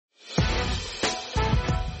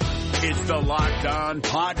It's the Locked On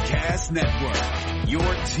Podcast Network, your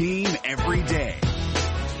team every day.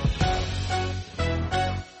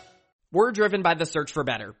 We're driven by the search for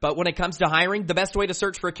better, but when it comes to hiring, the best way to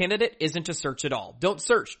search for a candidate isn't to search at all. Don't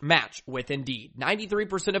search, match with Indeed.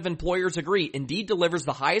 93% of employers agree Indeed delivers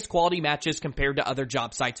the highest quality matches compared to other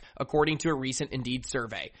job sites, according to a recent Indeed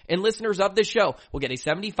survey. And listeners of this show will get a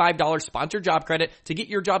 $75 sponsored job credit to get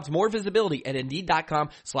your jobs more visibility at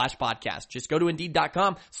Indeed.com/podcast. Just go to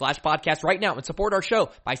Indeed.com/podcast right now and support our show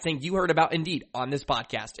by saying you heard about Indeed on this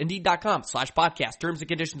podcast. Indeed.com/podcast. Terms and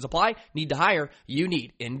conditions apply. Need to hire? You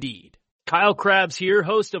need Indeed. Kyle Krabs here,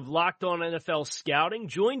 host of Locked On NFL Scouting.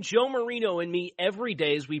 Join Joe Marino and me every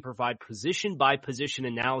day as we provide position-by-position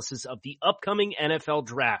analysis of the upcoming NFL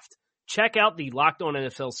Draft. Check out the Locked On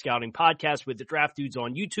NFL Scouting podcast with the Draft Dudes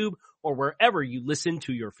on YouTube or wherever you listen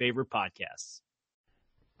to your favorite podcasts.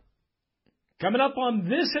 Coming up on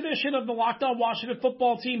this edition of the Locked On Washington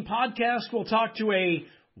Football Team podcast, we'll talk to a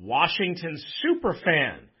Washington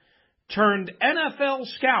superfan turned NFL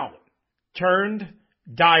scout turned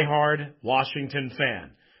diehard Washington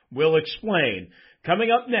fan. We'll explain. Coming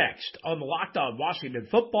up next on the Locked On Washington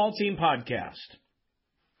Football Team podcast.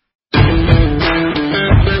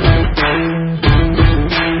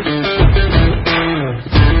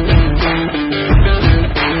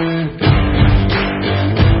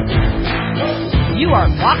 You are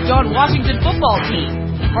Locked On Washington Football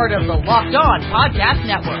Team, part of the Locked On Podcast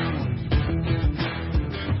Network.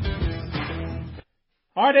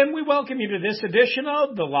 All right, and we welcome you to this edition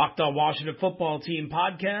of the Locked On Washington Football Team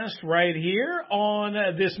podcast right here on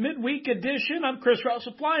this midweek edition. I'm Chris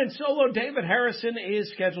Russell, flying solo. David Harrison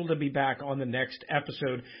is scheduled to be back on the next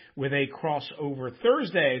episode with a crossover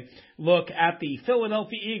Thursday look at the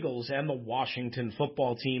Philadelphia Eagles and the Washington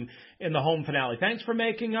Football Team in the home finale. Thanks for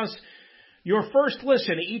making us your first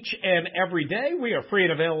listen each and every day. We are free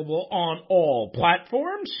and available on all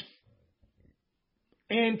platforms.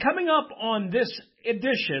 And coming up on this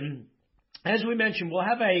edition, as we mentioned, we'll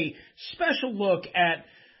have a special look at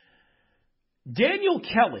Daniel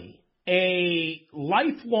Kelly, a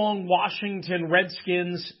lifelong Washington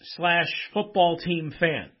Redskins / football team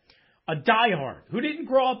fan, a diehard who didn't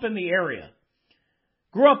grow up in the area,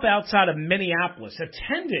 grew up outside of Minneapolis,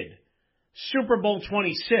 attended Super Bowl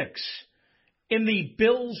 26 in the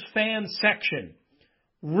Bills fan section,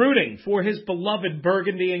 rooting for his beloved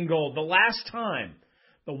burgundy and gold. The last time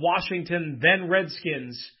the Washington, then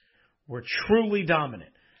Redskins, were truly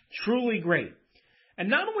dominant, truly great. And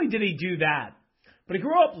not only did he do that, but he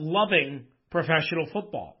grew up loving professional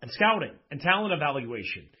football and scouting and talent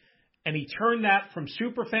evaluation. And he turned that from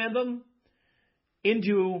super fandom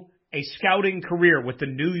into a scouting career with the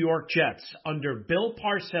New York Jets under Bill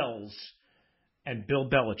Parcells and Bill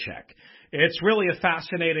Belichick. It's really a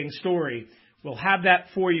fascinating story. We'll have that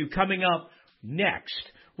for you coming up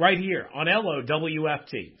next, right here on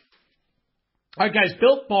LOWFT. All right, guys,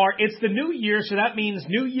 Built Bar, it's the new year, so that means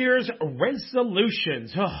New Year's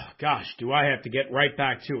resolutions. Oh, gosh, do I have to get right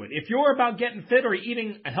back to it. If you're about getting fit or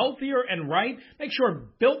eating healthier and right, make sure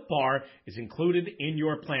Built Bar is included in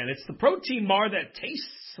your plan. It's the protein bar that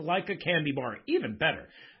tastes like a candy bar, even better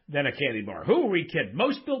than a candy bar. Who are we kidding?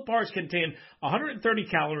 Most Built Bars contain 130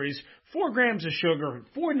 calories, 4 grams of sugar,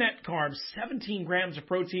 4 net carbs, 17 grams of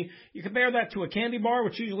protein. You compare that to a candy bar,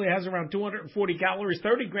 which usually has around 240 calories,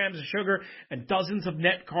 30 grams of sugar, and dozens of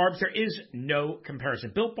net carbs. There is no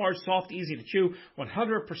comparison. Built Bars, soft, easy to chew,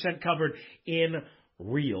 100% covered in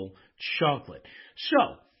real chocolate.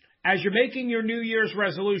 So, as you're making your New Year's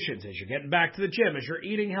resolutions, as you're getting back to the gym, as you're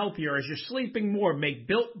eating healthier, as you're sleeping more, make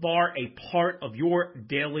Built Bar a part of your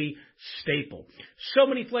daily staple. So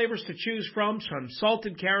many flavors to choose from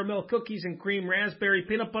salted caramel, cookies and cream, raspberry,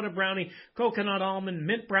 peanut butter brownie, coconut almond,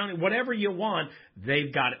 mint brownie, whatever you want,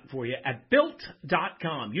 they've got it for you at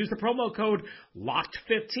Built.com. Use the promo code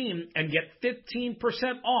LOCKED15 and get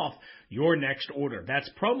 15% off your next order. That's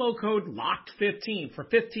promo code LOCKED15 for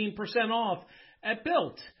 15% off at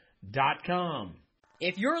Built.com.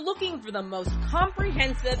 If you're looking for the most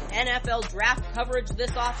comprehensive NFL draft coverage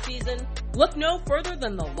this offseason, look no further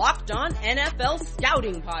than the Locked On NFL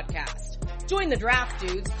Scouting Podcast. Join the Draft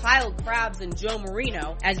Dudes, Kyle Krabs and Joe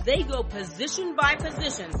Marino, as they go position by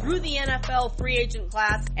position through the NFL free agent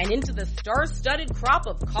class and into the star-studded crop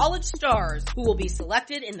of college stars who will be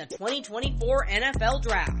selected in the 2024 NFL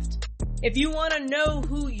Draft. If you want to know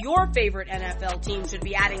who your favorite NFL team should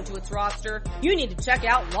be adding to its roster, you need to check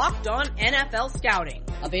out Locked On NFL Scouting,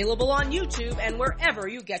 available on YouTube and wherever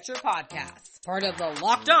you get your podcasts. Part of the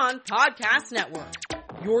Locked On Podcast Network,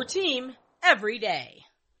 your team every day.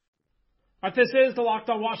 All right, this is the Locked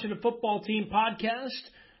On Washington Football Team podcast.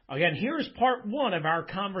 Again, here's part one of our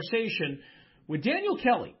conversation with Daniel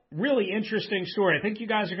Kelly. Really interesting story. I think you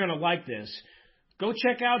guys are going to like this. Go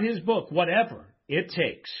check out his book, Whatever It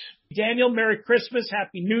Takes. Daniel, Merry Christmas.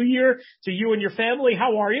 Happy New Year to you and your family.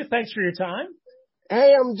 How are you? Thanks for your time.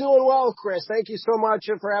 Hey, I'm doing well, Chris. Thank you so much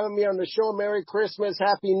for having me on the show. Merry Christmas,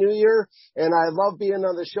 Happy New Year, and I love being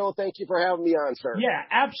on the show. Thank you for having me on, sir. Yeah,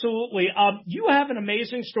 absolutely. You have an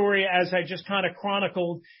amazing story, as I just kind of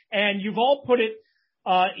chronicled, and you've all put it,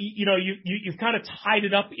 you've kind of tied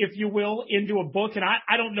it up, if you will, into a book, and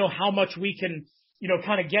I don't know how much we can,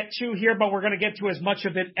 kind of get to here, but we're going to get to as much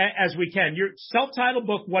of it as we can. Your self-titled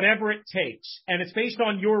book, Whatever It Takes, and it's based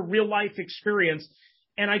on your real-life experience.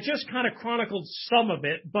 And I just kind of chronicled some of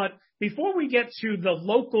it, but before we get to the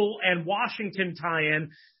local and Washington tie-in,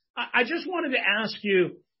 I just wanted to ask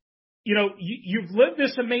you, you've lived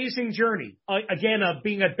this amazing journey, again, of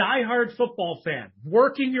being a diehard football fan,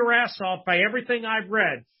 working your ass off by everything I've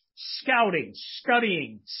read, scouting,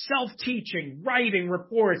 studying, self-teaching, writing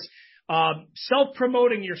reports,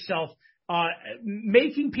 self-promoting yourself,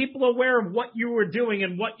 making people aware of what you were doing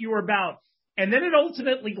and what you were about. And then it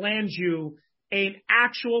ultimately lands you an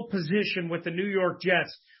actual position with the New York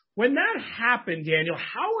Jets. When that happened, Daniel,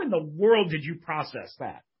 how in the world did you process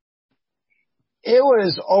that? It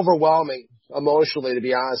was overwhelming emotionally, to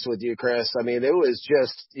be honest with you, Chris. I mean, it was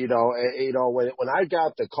just, when I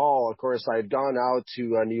got the call, of course, I had gone out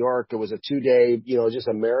to New York. It was a 2-day, just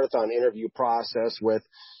a marathon interview process with,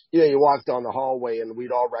 you walk down the hallway and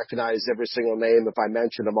we'd all recognize every single name if I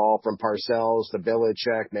mentioned them all, from Parcells to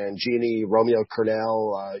Belichick, Mangini, Romeo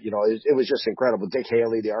Cornell. It was just incredible. Dick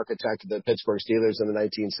Haley, the architect of the Pittsburgh Steelers in the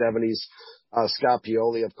 1970s. Scott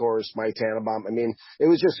Pioli, of course, Mike Tannenbaum. I mean, it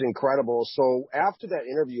was just incredible. So after that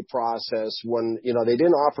interview process, when, they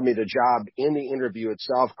didn't offer me the job in the interview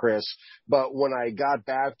itself, Chris, but when I got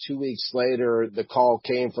back 2 weeks later, the call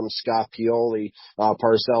came from Scott Pioli,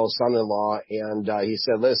 Parcells' son-in-law, and he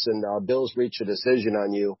said, listen, Bill's reached a decision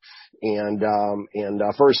on you. And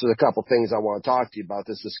first, there's a couple things I want to talk to you about.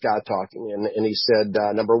 This is Scott talking. And he said,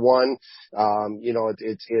 number one, I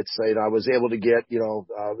was able to get,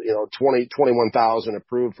 21,000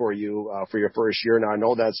 approved for you, for your first year. Now I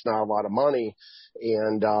know that's not a lot of money.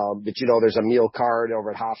 And, but there's a meal card over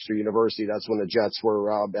at Hofstra University. That's when the Jets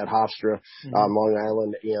were, at Hofstra, Long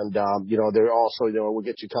Island. And, they're also, we'll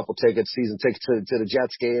get you a couple tickets, season tickets to the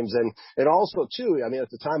Jets games. And also too, I mean, at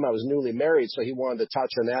the time I was newly married, so he wanted to touch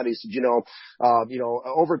on that. He said,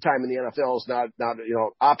 overtime in the NFL is not,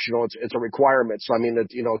 optional. It's a requirement. So, I mean, it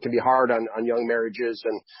can be hard on young marriages.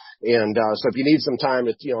 And so if you need some time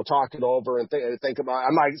to, talk it over and think about it,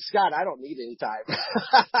 I'm like, Scott, I don't need any time.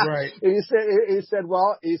 Right. And he said,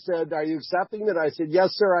 are you accepting it? I said,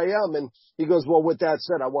 yes, sir, I am. And he goes, well, with that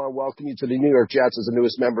said, I want to welcome you to the New York Jets as the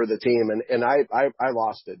newest member of the team. And I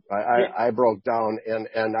lost it. I broke down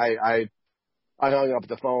and I hung up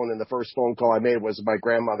the phone, and the first phone call I made was my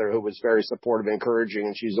grandmother, who was very supportive and encouraging,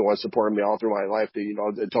 and she's the one supporting me all through my life.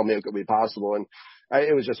 That told me it could be possible. And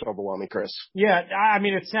it was just overwhelming, Chris. Yeah, I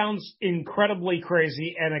mean, it sounds incredibly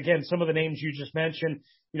crazy. And again, some of the names you just mentioned,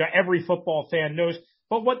 every football fan knows.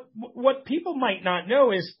 But what people might not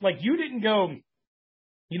know is, like, you didn't go,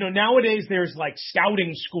 nowadays there's like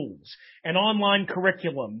scouting schools and online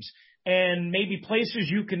curriculums and maybe places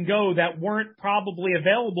you can go that weren't probably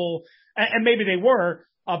available, and maybe they were,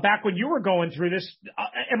 back when you were going through this.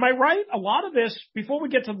 Am I right? A lot of this, before we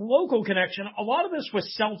get to the local connection, a lot of this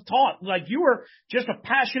was self-taught. Like, you were just a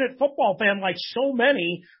passionate football fan like so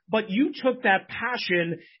many, but you took that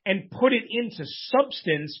passion and put it into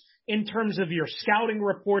substance in terms of your scouting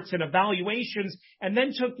reports and evaluations, and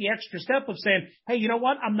then took the extra step of saying, hey, you know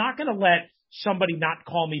what? I'm not going to let somebody not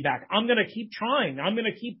call me back. I'm going to keep trying. I'm going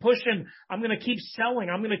to keep pushing. I'm going to keep selling.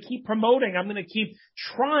 I'm going to keep promoting. I'm going to keep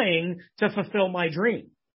trying to fulfill my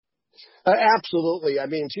dream. Absolutely. I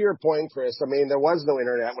mean, to your point, Chris, I mean, there was no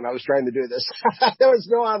internet when I was trying to do this. There was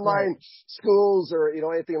no online schools or,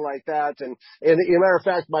 anything like that. And as a matter of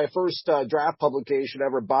fact, my first draft publication I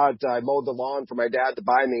ever bought, I mowed the lawn for my dad to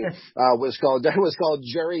buy me, was called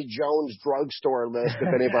Jerry Jones Drugstore List,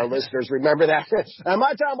 if any of our listeners remember that. I'm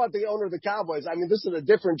not talking about the owner of the Cowboys. I mean, this is a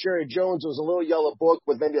different Jerry Jones. It was a little yellow book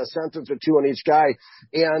with maybe a sentence or two on each guy.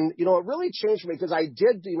 And, it really changed me because I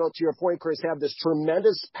did, to your point, Chris, have this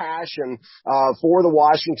tremendous passion passion for the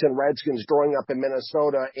Washington Redskins growing up in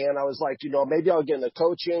Minnesota. And I was like, maybe I'll get into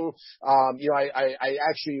coaching. I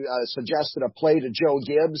actually suggested a play to Joe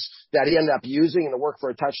Gibbs that he ended up using and to work for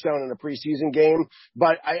a touchdown in a preseason game.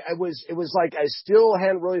 But it was like I still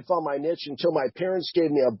hadn't really found my niche until my parents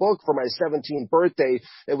gave me a book for my 17th birthday.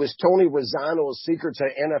 It was Tony Razzano's Secrets of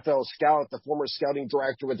NFL Scout, the former scouting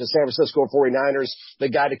director with the San Francisco 49ers, the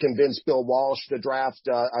guy to convince Bill Walsh to draft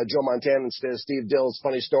Joe Montana instead of Steve Dills.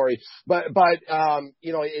 Funny story. But when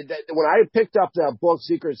I picked up that book,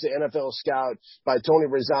 Secrets of NFL Scout by Tony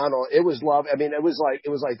Razzano, it was love. I mean, it was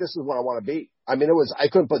like this is what I want to be. I mean, I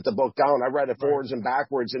couldn't put the book down. I read it forwards and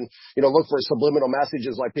backwards and, look for subliminal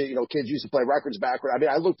messages like, kids used to play records backward. I mean,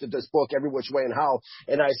 I looked at this book every which way and how,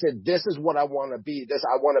 and I said, this is what I want to be.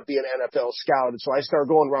 I want to be an NFL scout. And so I started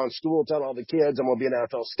going around school telling all the kids I'm going to be an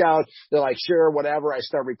NFL scout. They're like, sure, whatever. I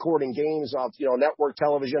started recording games off, network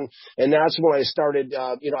television. And that's when I started,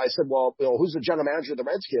 I said, well, who's the general manager of the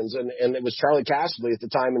Redskins? And it was Charlie Casserly at the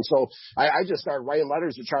time. And so I just started writing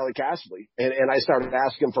letters to Charlie Casserly and I started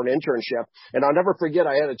asking for an internship. And I'll never forget,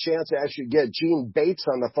 I had a chance to actually get Gene Bates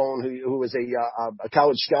on the phone, who was a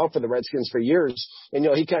college scout for the Redskins for years. And,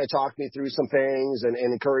 he kind of talked me through some things and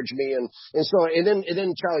encouraged me. And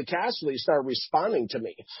then Charlie Casserly started responding to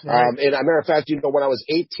me. Right. And as a matter of fact, when I was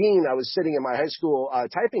 18, I was sitting in my high school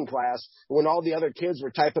typing class when all the other kids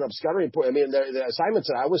were typing up scouting reports. I mean, the assignments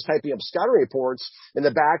that I was typing up scouting reports in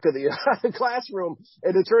the back of the classroom,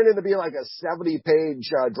 and it turned into be like a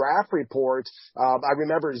 70-page draft report. I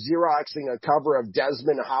remember Xeroxing a cover of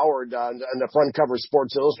Desmond Howard on the front cover of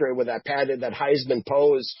Sports Illustrated with that Heisman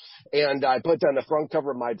pose. And I put that on the front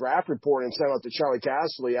cover of my draft report and sent out to Charlie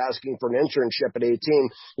Casserly asking for an internship at 18.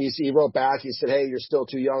 He wrote back. He said, hey, you're still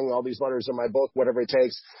too young. All these letters in my book, whatever it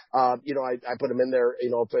takes. I put him in there,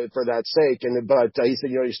 for that sake. But he said,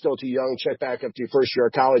 you're still too young. Check back up to your first year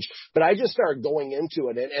of college. But I just started going into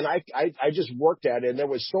it and I just worked at it. And there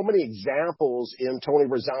was so many examples in Tony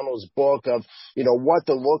Razzano's book of, what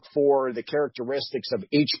to look for, the characteristics of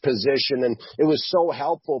each position. And it was so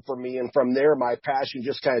helpful for me. And from there, my passion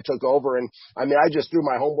just kind of took over. And I mean, I just threw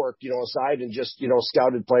my homework, aside and just,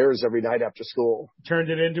 scouted players every night after school. Turned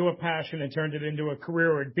it into a passion and turned it into a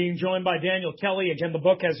career. And being joined by Daniel Kelly, again, the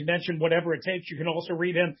book, as you mentioned, Whatever It Takes. You can also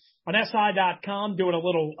read him on SI.com, doing a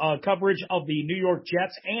little coverage of the New York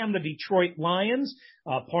Jets and the Detroit Lions,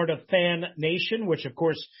 part of Fan Nation, which, of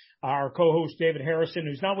course, our co-host David Harrison,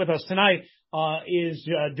 who's not with us tonight, is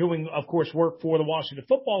doing, of course, work for the Washington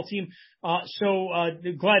football team. So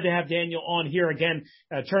glad to have Daniel on here again,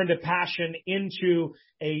 turned a passion into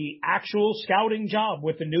a actual scouting job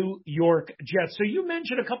with the New York Jets. So you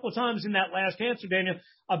mentioned a couple of times in that last answer, Daniel,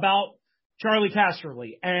 about Charlie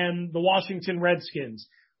Casserly and the Washington Redskins.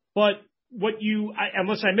 But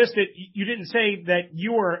unless I missed it, you didn't say that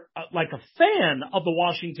you were like a fan of the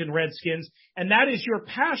Washington Redskins, and that is your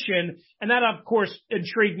passion. And that, of course,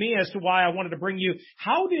 intrigued me as to why I wanted to bring you.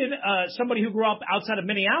 How did somebody who grew up outside of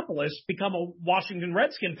Minneapolis become a Washington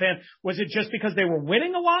Redskin fan? Was it just because they were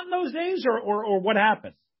winning a lot in those days, or what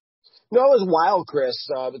happened? No, it was wild, Chris.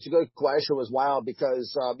 It's a good question. It was wild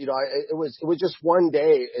because, it was just one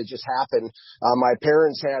day. It just happened. My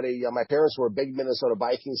parents were big Minnesota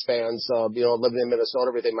Vikings fans, living in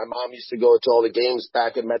Minnesota, everything. My mom used to go to all the games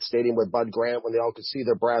back at Met Stadium with Bud Grant when they all could see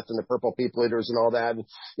their breath and the Purple People Eaters and all that. And,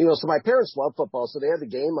 so my parents loved football. So they had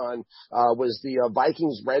the game on, was the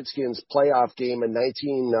Vikings Redskins playoff game in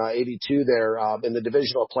 1982 there, in the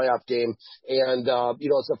divisional playoff game. And,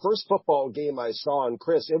 it's the first football game I saw. And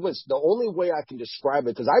Chris, it was the only way I can describe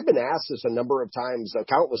it, because I've been asked this a number of times,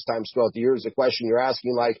 countless times throughout the years, the question you're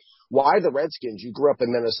asking, like, why the Redskins? You grew up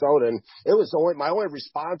in Minnesota. And my only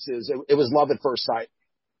response is it was love at first sight.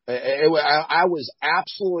 I was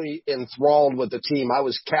absolutely enthralled with the team. I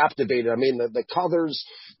was captivated. I mean, the colors,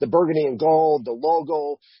 the burgundy and gold, the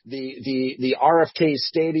logo, the RFK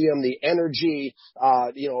Stadium, the energy,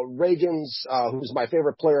 Reagan's, who's my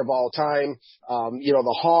favorite player of all time,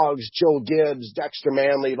 the Hogs, Joe Gibbs, Dexter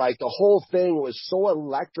Manley, like the whole thing was so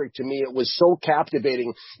electric to me. It was so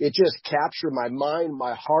captivating. It just captured my mind,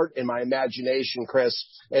 my heart, and my imagination, Chris.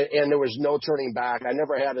 And there was no turning back. I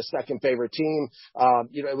never had a second favorite team.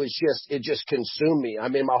 It just consumed me. I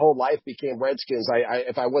mean, my whole life became Redskins.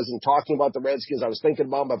 If I wasn't talking about the Redskins, I was thinking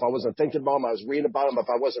about them. If I wasn't thinking about them, I was reading about them. If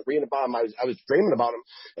I wasn't reading about them, I was dreaming about them.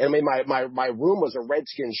 And I mean, my room was a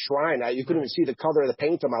Redskins shrine. You couldn't even see the color of the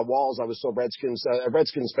paint on my walls. I was so a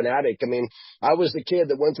Redskins fanatic. I mean, I was the kid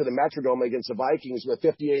that went to the Metrodome against the Vikings with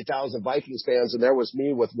 58,000 Vikings fans, and there was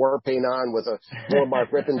me with war paint on, with a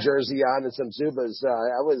Mark Rippon jersey on and some Zubas.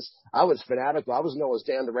 I was fanatical. I was known as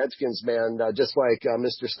Dan the Redskins man, just like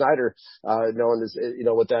Mr. Mr. Snyder, known as,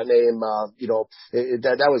 with that name,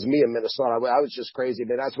 that was me in Minnesota. I was just crazy,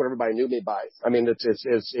 man. That's what everybody knew me by. I mean, it's,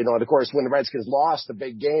 and of course, when the Redskins lost the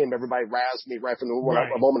big game, everybody razzed me right from the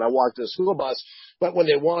moment I walked to the school bus. But when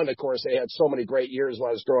they won, of course, they had so many great years when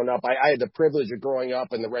I was growing up. I had the privilege of growing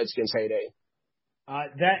up in the Redskins heyday.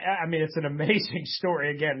 It's an amazing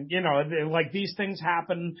story. Again, like these things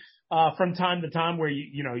happen from time to time where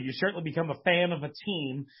you certainly become a fan of a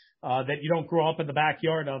team that you don't grow up in the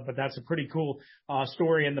backyard of, but that's a pretty cool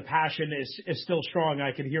story, and the passion is still strong.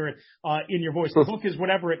 I can hear it in your voice. The book is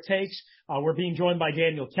Whatever It Takes. We're being joined by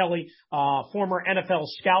Daniel Kelly, former NFL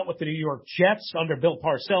scout with the New York Jets under Bill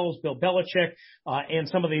Parcells, Bill Belichick, and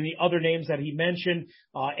some of the other names that he mentioned,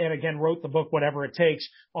 and again wrote the book Whatever It Takes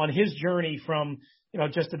on his journey from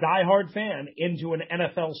just a diehard fan into an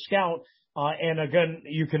NFL scout. And again,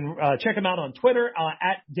 you can check him out on Twitter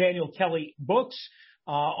at Daniel Kelly Books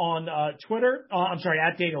on Twitter.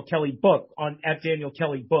 At Daniel Kelly Book at Daniel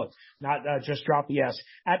Kelly Book, not just drop the S,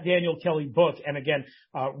 at Daniel Kelly Book. And again,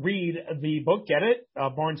 read the book, get it,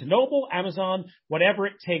 Barnes & Noble, Amazon,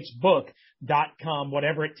 whateverittakesbook.com,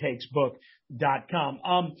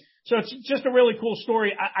 whateverittakesbook.com. So it's just a really cool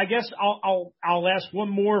story. I guess I'll ask one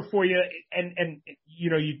more for you. And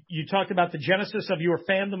you talked about the genesis of your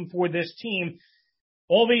fandom for this team.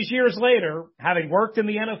 All these years later, having worked in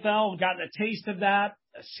the NFL, gotten a taste of that,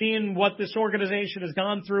 seeing what this organization has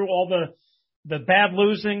gone through, all the bad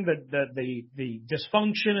losing, the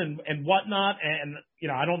dysfunction and whatnot. And,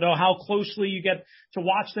 I don't know how closely you get to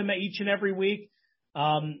watch them each and every week.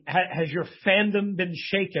 Has your fandom been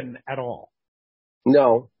shaken at all?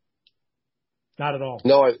 No. Not at all.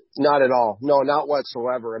 No, not at all. No, not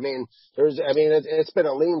whatsoever. It's been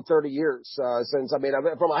a lean 30 years, since,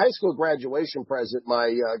 from a high school graduation present,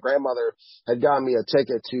 my, grandmother had gotten me a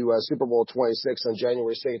ticket to, Super Bowl 26 on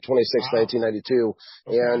January 26, wow. 1992.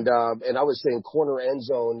 Okay. And I was sitting corner end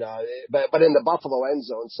zone, but in the Buffalo end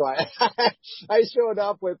zone. So I showed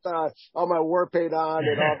up with, all my war paint on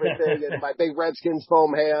and everything and my big Redskins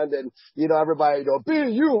foam hand and, everybody,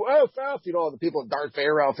 BUFF, the people in Darth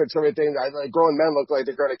Vader outfits, everything. Grown men look like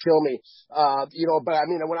they're going to kill me. But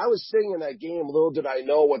when I was sitting in that game, little did I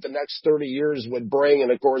know what the next 30 years would bring. And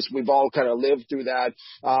of course, we've all kind of lived through that.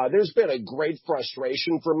 There's been a great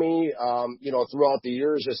frustration for me, throughout the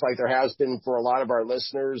years, just like there has been for a lot of our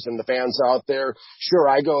listeners and the fans out there. Sure,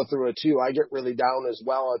 I go through it too. I get really down as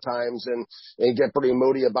well at times and get pretty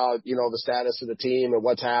moody about, the status of the team and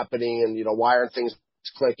what's happening and, why aren't things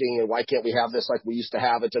clicking and why can't we have this like we used to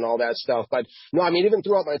have it and all that stuff. But no, even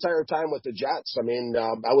throughout my entire time with the Jets, I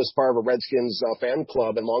was part of a Redskins fan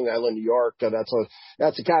club in Long Island, New York. That's a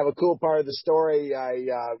kind of a cool part of the story. I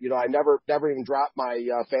never even dropped my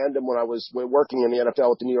fandom when I was working in the NFL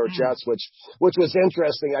with the New York Jets, which was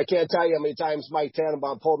interesting. I can't tell you how many times Mike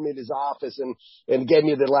Tannenbaum pulled me to his office and gave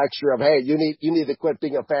me the lecture of, hey, you need to quit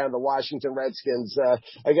being a fan of the Washington Redskins.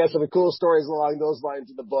 I guess some cool stories along those lines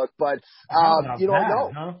in the book, but no.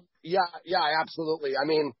 Huh? Yeah, absolutely. I've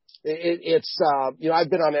been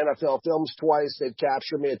on NFL Films twice. They've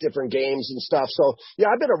captured me at different games and stuff. So yeah,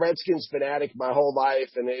 I've been a Redskins fanatic my whole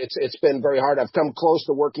life, and it's been very hard. I've come close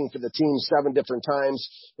to working for the team 7 different times,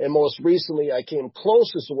 and most recently I came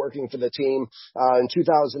closest to working for the team in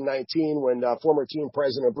 2019 when former team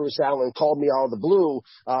president Bruce Allen called me out of the blue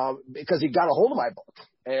because he got a hold of my book.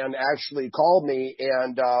 And actually called me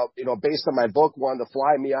and, based on my book, wanted to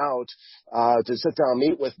fly me out, to sit down and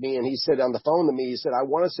meet with me. And he said on the phone to me, he said, I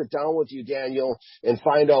want to sit down with you, Daniel, and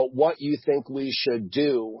find out what you think we should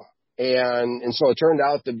do. And so it turned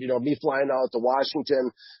out that, me flying out to Washington,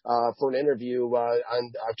 for an interview,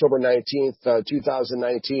 on October 19th,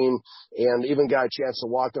 2019, and even got a chance to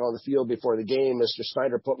walk on the field before the game. Mr.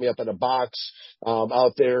 Snyder put me up in a box,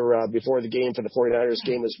 out there, before the game for the 49ers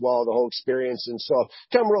game as well, the whole experience. And so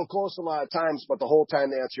come real close a lot of times, but the whole time,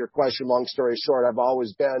 to answer your question, long story short, I've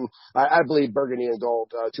always been, I believe, burgundy and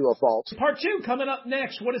gold, to a fault. Part 2 coming up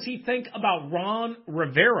next. What does he think about Ron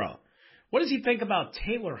Rivera? What does he think about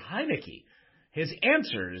Taylor Heineke? His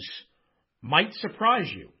answers might surprise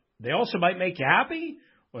you. They also might make you happy,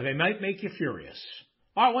 or they might make you furious.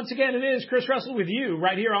 All right, once again, it is Chris Russell with you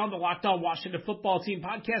right here on the Locked On Washington Football Team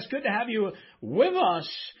podcast. Good to have you with us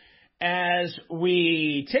as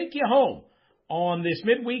we take you home on this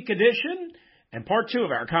midweek edition and part 2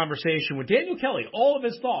 of our conversation with Daniel Kelly. All of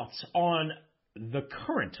his thoughts on the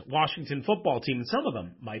current Washington football team, and some of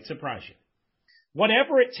them might surprise you.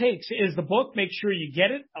 Whatever It Takes is the book. Make sure you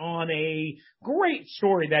get it on a great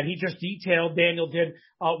story that he just detailed. Daniel did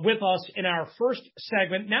with us in our first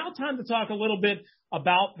segment. Now time to talk a little bit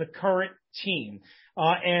about the current team.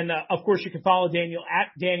 Of course, you can follow Daniel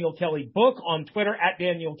at Daniel Kelly Book on Twitter, at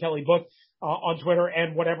Daniel Kelly Book on Twitter,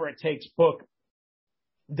 and Whatever It Takes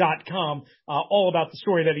Book.com, all about the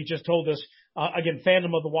story that he just told us. Again,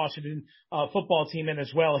 fandom of the Washington football team, and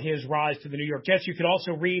as well his rise to the New York Jets. You can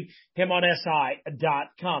also read him on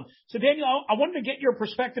SI.com. So Daniel, I wanted to get your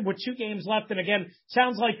perspective with 2 games left. And again,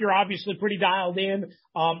 sounds like you're obviously pretty dialed in.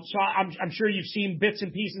 So I'm sure you've seen bits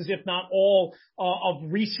and pieces, if not all,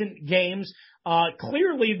 of recent games.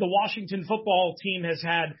 Clearly the Washington football team has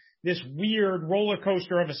had this weird roller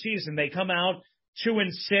coaster of a season. They come out 2-6,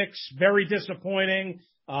 very disappointing.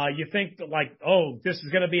 You think that like, oh, this is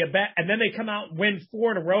going to be a bet. And then they come out and win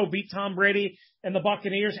 4 in a row, beat Tom Brady and the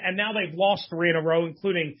Buccaneers. And now they've lost 3 in a row,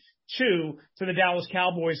 including 2 to the Dallas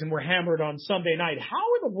Cowboys, and were hammered on Sunday night.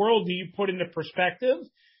 How in the world do you put into perspective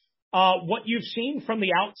what you've seen from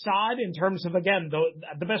the outside in terms of, again,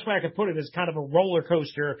 the best way I could put it is kind of a roller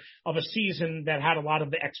coaster of a season that had a lot of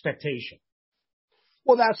the expectation?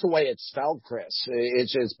 Well, that's the way it's felt, Chris.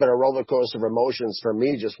 It's been a roller coaster of emotions for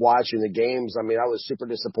me just watching the games. I mean, I was super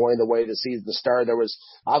disappointed the way the season started. There was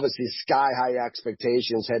obviously sky high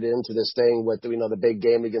expectations headed into this thing with, the big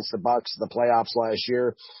game against the Bucs, the playoffs last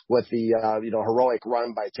year with the, heroic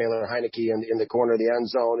run by Taylor Heineke in the corner of the end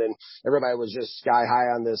zone. And everybody was just sky high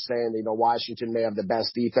on this, saying, Washington may have the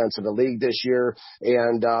best defense in the league this year.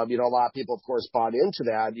 And, a lot of people, of course, bought into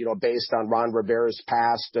that, based on Ron Rivera's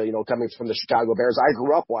past, coming from the Chicago Bears. I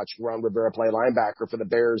grew up watching Ron Rivera play linebacker for the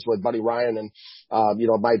Bears with Buddy Ryan and,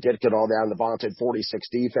 Mike Ditka all down the vaunted 46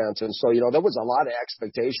 defense. And so, there was a lot of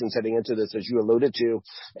expectations heading into this, as you alluded to.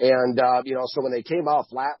 And, so when they came out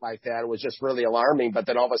flat like that, it was just really alarming. But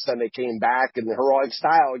then all of a sudden they came back in the heroic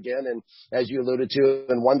style again. And as you alluded to,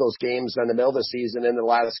 and won those games in the middle of the season, and the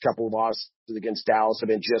last couple of losses against Dallas have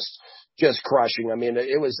been just crushing. I mean,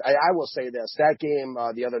 I will say this, that game,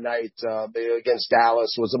 the other night, against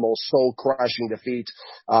Dallas was the most soul crushing defeat,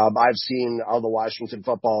 I've seen of the Washington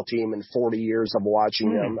football team in 40 years of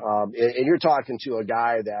watching them. And you're talking to a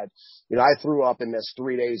guy that, I threw up and missed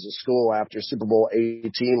 3 days of school after Super Bowl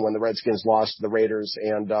 18 when the Redskins lost to the Raiders.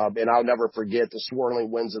 And I'll never forget the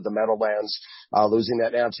swirling winds of the Meadowlands, losing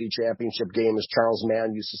that NFC championship game. As Charles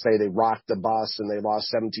Mann used to say, they rocked the bus and they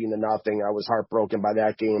lost 17-0. I was heartbroken by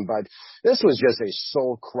that game, but this was just a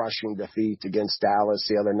soul-crushing defeat against Dallas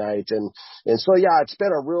the other night. And so, yeah, it's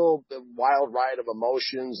been a real wild ride of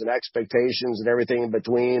emotions and expectations and everything in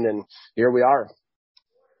between, and here we are.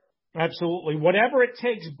 Absolutely. Whatever It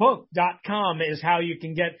Takes Book.com is how you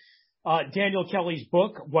can get Daniel Kelly's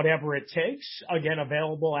book, Whatever It Takes. Again,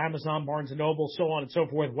 available Amazon, Barnes & Noble, so on and so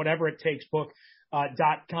forth. Whatever It Takes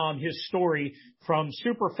Book.com. His story from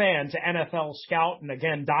super fan to NFL scout, and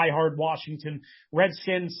again, diehard Washington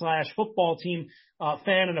Redskins / football team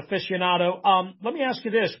fan and aficionado. Let me ask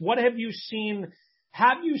you this: what have you seen?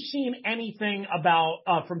 Have you seen anything about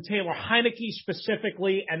from Taylor Heineke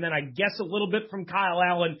specifically, and then I guess a little bit from Kyle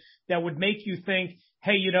Allen, that would make you think,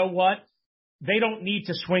 hey, you know what? They don't need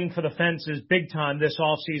to swing for the fences big time this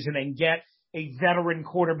offseason and get a veteran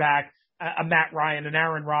quarterback, a Matt Ryan, an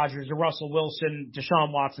Aaron Rodgers, a Russell Wilson,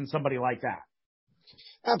 Deshaun Watson, somebody like that.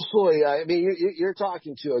 Absolutely. I mean, you're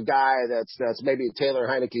talking to a guy that's maybe Taylor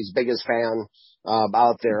Heineke's biggest fan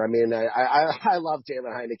out there. I mean, I love Taylor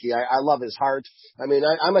Heineke. I love his heart. I mean,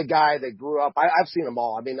 I'm a guy that grew up. I've seen them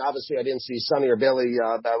all. I mean, obviously I didn't see Sonny or Billy.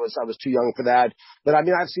 I was too young for that. But I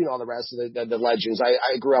mean, I've seen all the rest of the legends.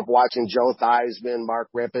 I grew up watching Joe Theismann, Mark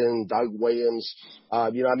Rippon, Doug Williams.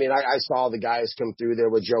 I mean, I saw the guys come through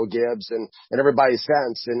there with Joe Gibbs and everybody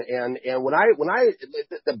since. And when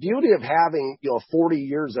the beauty of having, 40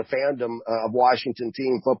 years of fandom, of Washington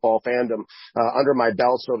team football fandom, under my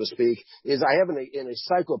belt, so to speak, is I have an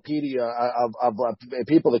encyclopedia of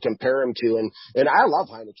people to compare him to. And I love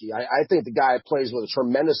Heineke. I think the guy plays with a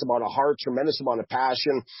tremendous amount of heart, tremendous amount of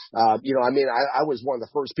passion. I mean, I was one of the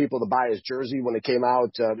first people to buy his jersey when it came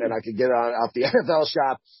out, and I could get it off the NFL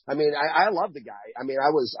shop. I mean, I love the guy. I mean,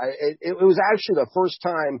 it was actually the first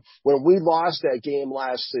time when we lost that game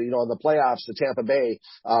last, in the playoffs to Tampa Bay.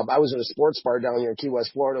 I was in a sports bar down here in Key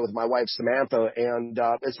West, Florida with my wife, Samantha. And,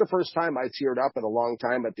 it's the first time I teared up in a long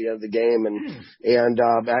time at the end of the game. And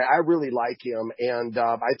I really like him. And,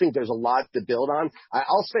 I think there's a lot to build on.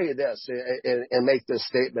 I'll say this and make this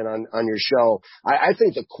statement on your show. I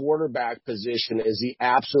think the quarterback position is the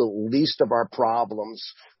absolute least of our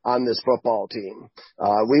problems on this football team.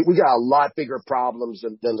 We got a lot bigger problems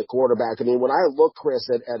than the quarterback. I mean, when I look, Chris,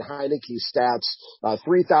 at Heineke's stats,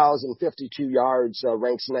 3,052 yards,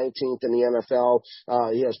 ranks 19th in the NFL.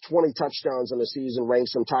 He has 20 touchdowns in the season,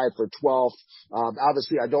 ranks him tied for 12th.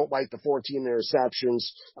 Obviously, I don't like the 14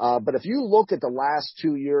 interceptions. But if you look at the last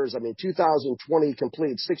 2 years, I mean, 2020 he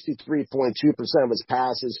completed 63.2% of his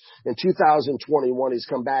passes. In 2021, he's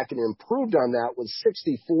come back and improved on that with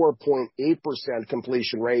 64.8%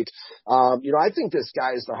 completion rate. I think this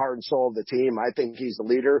guy is the heart and soul of the team. I think he's the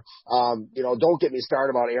leader. Don't get me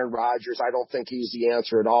started about Aaron Rodgers. I don't think he's the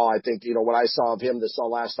answer at all. I think, what I saw of him this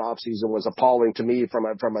last offseason was appalling to me from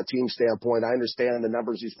a team standpoint. I understand the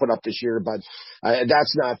numbers he's put up this year, but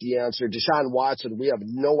that's not the answer. Deshaun Watson, we have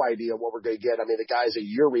no idea what we're going to get. I mean, the guy's a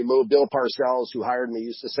year removed. Bill Parcells, who hired me,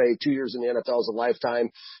 used to say 2 years in the NFL is a lifetime.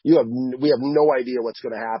 We have no idea what's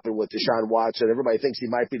going to happen with Deshaun Watson. Everybody thinks he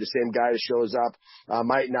might be the same guy that shows up,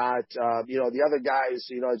 might not. The other guys,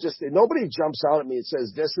 just nobody jumps out at me and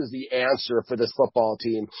says this is the answer for this football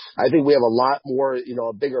team. I think we have a lot more,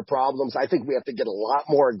 bigger problems. I think we have to get a lot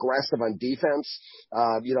more aggressive on defense.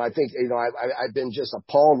 I think, I've been just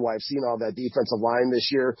appalled when I've seen all that defensive line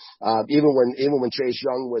this year. Even when Chase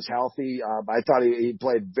Young was healthy, I thought he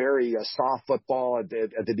played very soft football at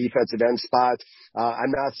the defensive end spot.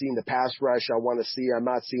 I'm not seeing the pass rush I want to see. I'm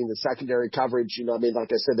not seeing the secondary coverage.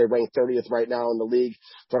 Like I said, they rank 30th right now in the league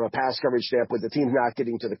from a pass coverage standpoint. The team's not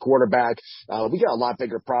getting to the quarterback. We got a lot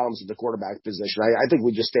bigger problems at the quarterback position. I think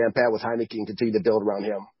we just stand pat with Heineke and continue to build around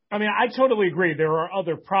him. I mean, I totally agree. There are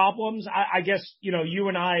other problems. I guess, you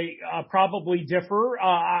and I probably differ,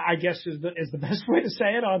 I guess is the best way to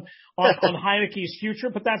say it on Heineke's future,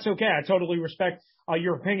 but that's okay. I totally respect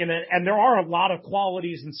your opinion. And there are a lot of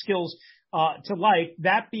qualities and skills to like.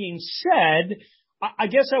 That being said, I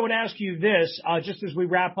guess I would ask you this, just as we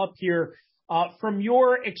wrap up here, from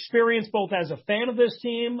your experience, both as a fan of this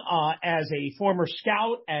team, as a former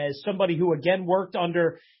scout, as somebody who again worked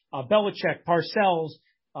under Belichick, Parcells,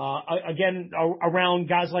 again, around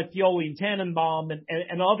guys like Pioli and Tannenbaum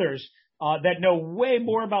and others that know way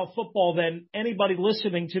more about football than anybody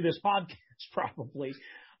listening to this podcast, probably.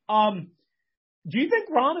 Do you think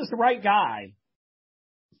Ron is the right guy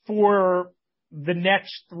for the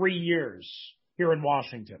next 3 years here in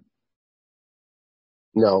Washington?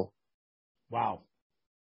 No. Wow.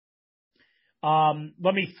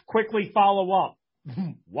 Let me quickly follow up.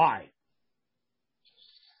 Why?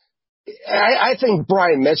 I think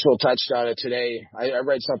Brian Mitchell touched on it today. I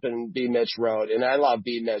read something B. Mitch wrote, and I love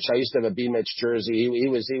B. Mitch. I used to have a B. Mitch jersey. He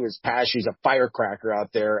was passionate. He's a firecracker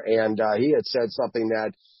out there, and he had said something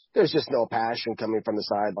that there's just no passion coming from the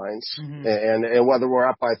sidelines. Mm-hmm. And whether we're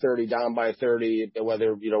up by 30, down by 30,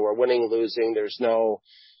 whether we're winning, losing, there's no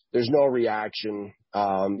reaction.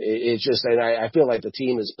 It's just, and I feel like the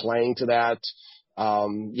team is playing to that.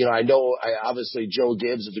 I know obviously Joe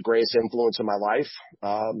Gibbs is the greatest influence in my life.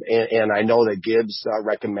 And I know that Gibbs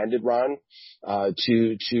recommended Ron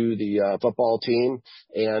to the football team.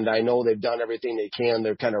 And I know they've done everything they can.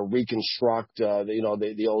 They're kind of reconstruct,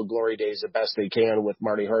 the old glory days the best they can with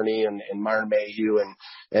Marty Herney and Martin Mayhew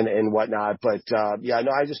and whatnot. But,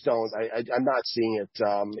 no, I just don't, I'm not seeing it.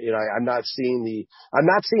 I'm not seeing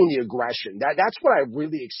the aggression. That's what I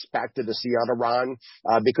really expected to see out of Ron.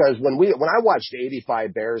 Because when I watched the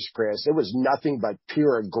 85 Bears, Chris, it was nothing but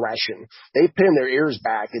pure aggression. They pinned their ears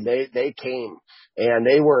back and they came. And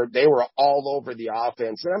they were all over the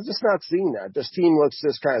offense. And I'm just not seeing that. This team looks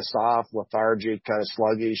just kind of soft, lethargic, kind of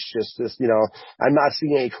sluggish. I'm not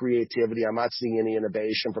seeing any creativity. I'm not seeing any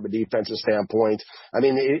innovation from a defensive standpoint. I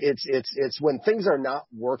mean, it's when things are not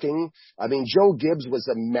working. I mean, Joe Gibbs was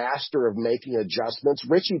a master of making adjustments.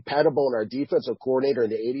 Richie Pettibone, our defensive coordinator in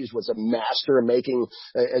the 80s, was a master of making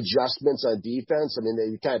adjustments on defense. I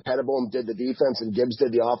mean, Pettibone did the defense and Gibbs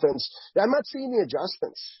did the offense. I'm not seeing the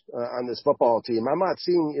adjustments on this football team. I'm not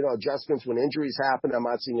seeing, adjustments when injuries happen. I'm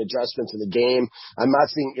not seeing adjustments in the game. I'm not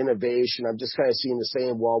seeing innovation. I'm just kind of seeing the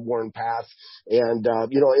same well-worn path. And,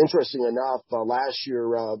 interesting enough, last year,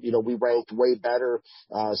 we ranked way better.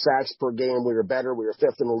 Sacks per game, we were better. We were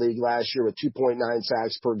 5th in the league last year with 2.9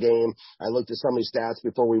 sacks per game. I looked at some of these stats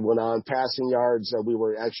before we went on. Passing yards, we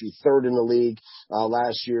were actually 3rd in the league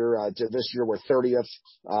last year. This year, we're 30th.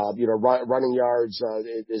 Running yards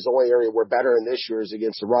is the only area we're better in this year is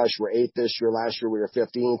against the rush. We're 8th this year. Last year we were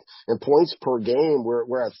 15th. And points per game,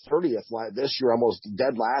 we're at 30th. This year, almost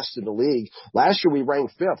dead last in the league. Last year we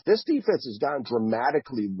ranked 5th. This defense has gotten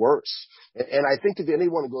dramatically worse. And I think if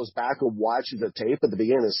anyone goes back and watches the tape at the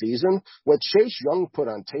beginning of the season, what Chase Young put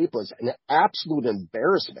on tape was an absolute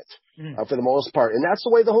embarrassment. for the most part. And that's the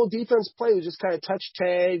way the whole defense played. It was just kind of touch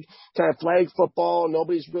tag, kind of flag football.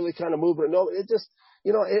 Nobody's really kind of moving. No, it just,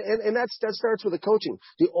 and that starts with the coaching.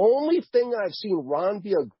 The only thing I've seen Ron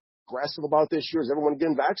be aggressive about this year is everyone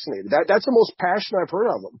getting vaccinated. That's the most passion I've heard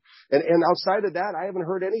of him. And outside of that, I haven't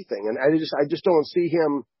heard anything. And I just don't see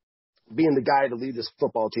him being the guy to lead this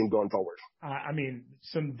football team going forward.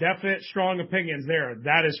 Some definite strong opinions there.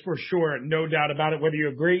 That is for sure. No doubt about it, whether you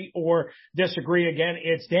agree or disagree. Again,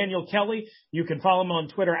 it's Daniel Kelly. You can follow him on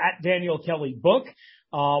Twitter at Daniel Kelly Book.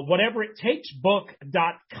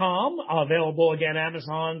 Whateverittakesbook.com, available again,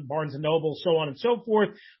 Amazon, Barnes & Noble, so on and so forth.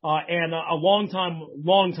 And a long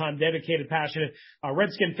time dedicated, passionate,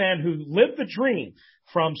 Redskin fan who lived the dream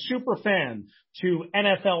from super fan to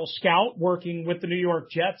NFL scout, working with the New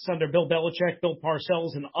York Jets under Bill Belichick, Bill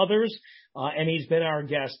Parcells, and others. And he's been our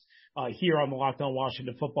guest here on the Locked On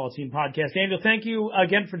Washington Football Team podcast. Daniel, thank you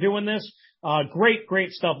again for doing this.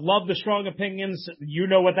 Great stuff. Love the strong opinions. You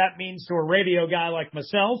know what that means to a radio guy like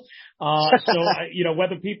myself.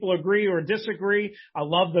 Whether people agree or disagree, I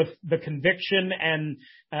love the conviction and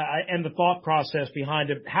the thought process behind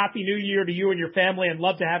it. Happy New Year to you and your family, and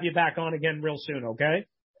love to have you back on again real soon. Okay.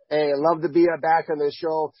 Hey, I'd love to be back on this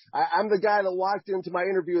show. I'm the guy that walked into my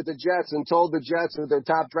interview with the Jets and told the Jets that their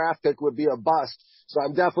top draft pick would be a bust. So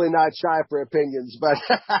I'm definitely not shy for opinions, but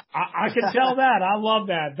I can tell that. I love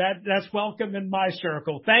that. That's welcome in my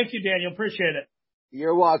circle. Thank you, Daniel. Appreciate it.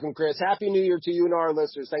 You're welcome, Chris. Happy New Year to you and our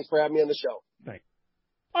listeners. Thanks for having me on the show. Thanks.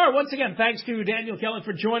 All right. Once again, thanks to Daniel Kelly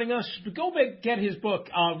for joining us. Go get his book.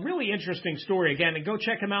 Really interesting story again, and go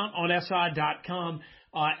check him out on SI.com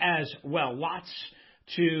as well. Lots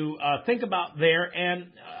to think about there.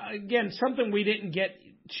 And again, something we didn't get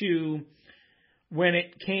to when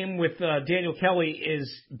it came with Daniel Kelly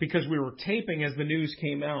is because we were taping as the news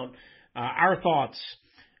came out, our thoughts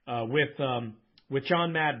with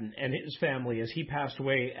John Madden and his family as he passed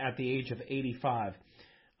away at the age of 85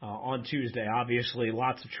 on Tuesday. Obviously,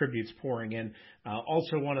 lots of tributes pouring in.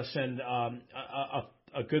 Also want to send a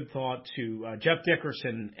good thought to Jeff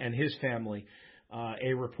Dickerson and his family,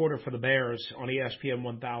 a reporter for the Bears on ESPN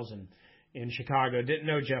 1000 in Chicago. Didn't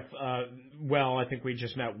know Jeff well. I think we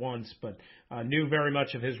just met once, but knew very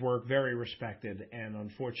much of his work, very respected, and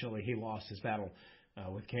unfortunately he lost his battle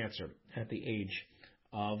with cancer at the age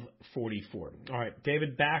of 44. All right,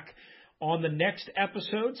 David, back on the next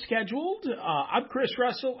episode scheduled. I'm Chris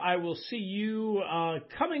Russell. I will see you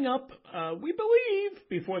coming up, we believe,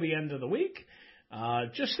 before the end of the week.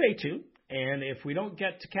 Just stay tuned. And if we don't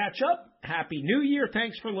get to catch up, Happy New Year.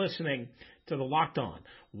 Thanks for listening to the Locked On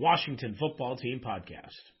Washington Football Team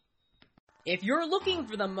podcast. If you're looking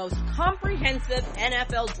for the most comprehensive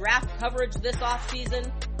NFL draft coverage this offseason,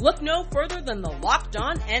 look no further than the Locked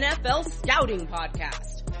On NFL Scouting podcast.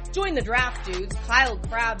 Join the draft dudes, Kyle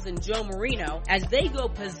Krabs and Joe Marino, as they go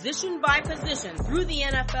position by position through the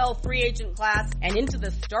NFL free agent class and into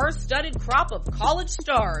the star-studded crop of college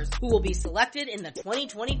stars who will be selected in the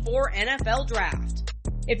 2024 NFL Draft.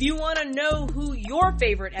 If you want to know who your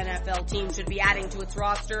favorite NFL team should be adding to its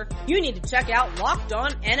roster, you need to check out Locked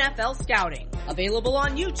On NFL Scouting, available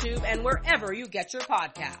on YouTube and wherever you get your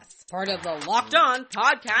podcasts. Part of the Locked On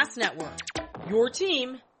Podcast Network. Your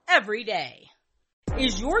team every day.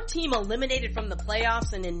 Is your team eliminated from the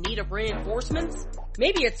playoffs and in need of reinforcements?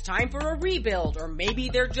 Maybe it's time for a rebuild, or maybe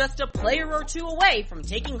they're just a player or two away from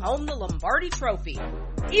taking home the Lombardi Trophy.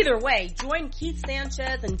 Either way, join Keith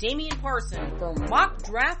Sanchez and Damian Parson for Mock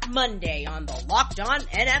Draft Monday on the Locked On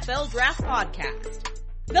NFL Draft Podcast.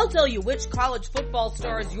 They'll tell you which college football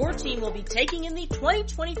stars your team will be taking in the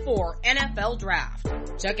 2024 NFL Draft.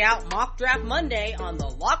 Check out Mock Draft Monday on the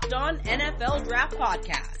Locked On NFL Draft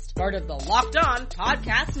Podcast, part of the Locked On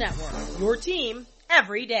Podcast Network. Your team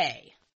every day.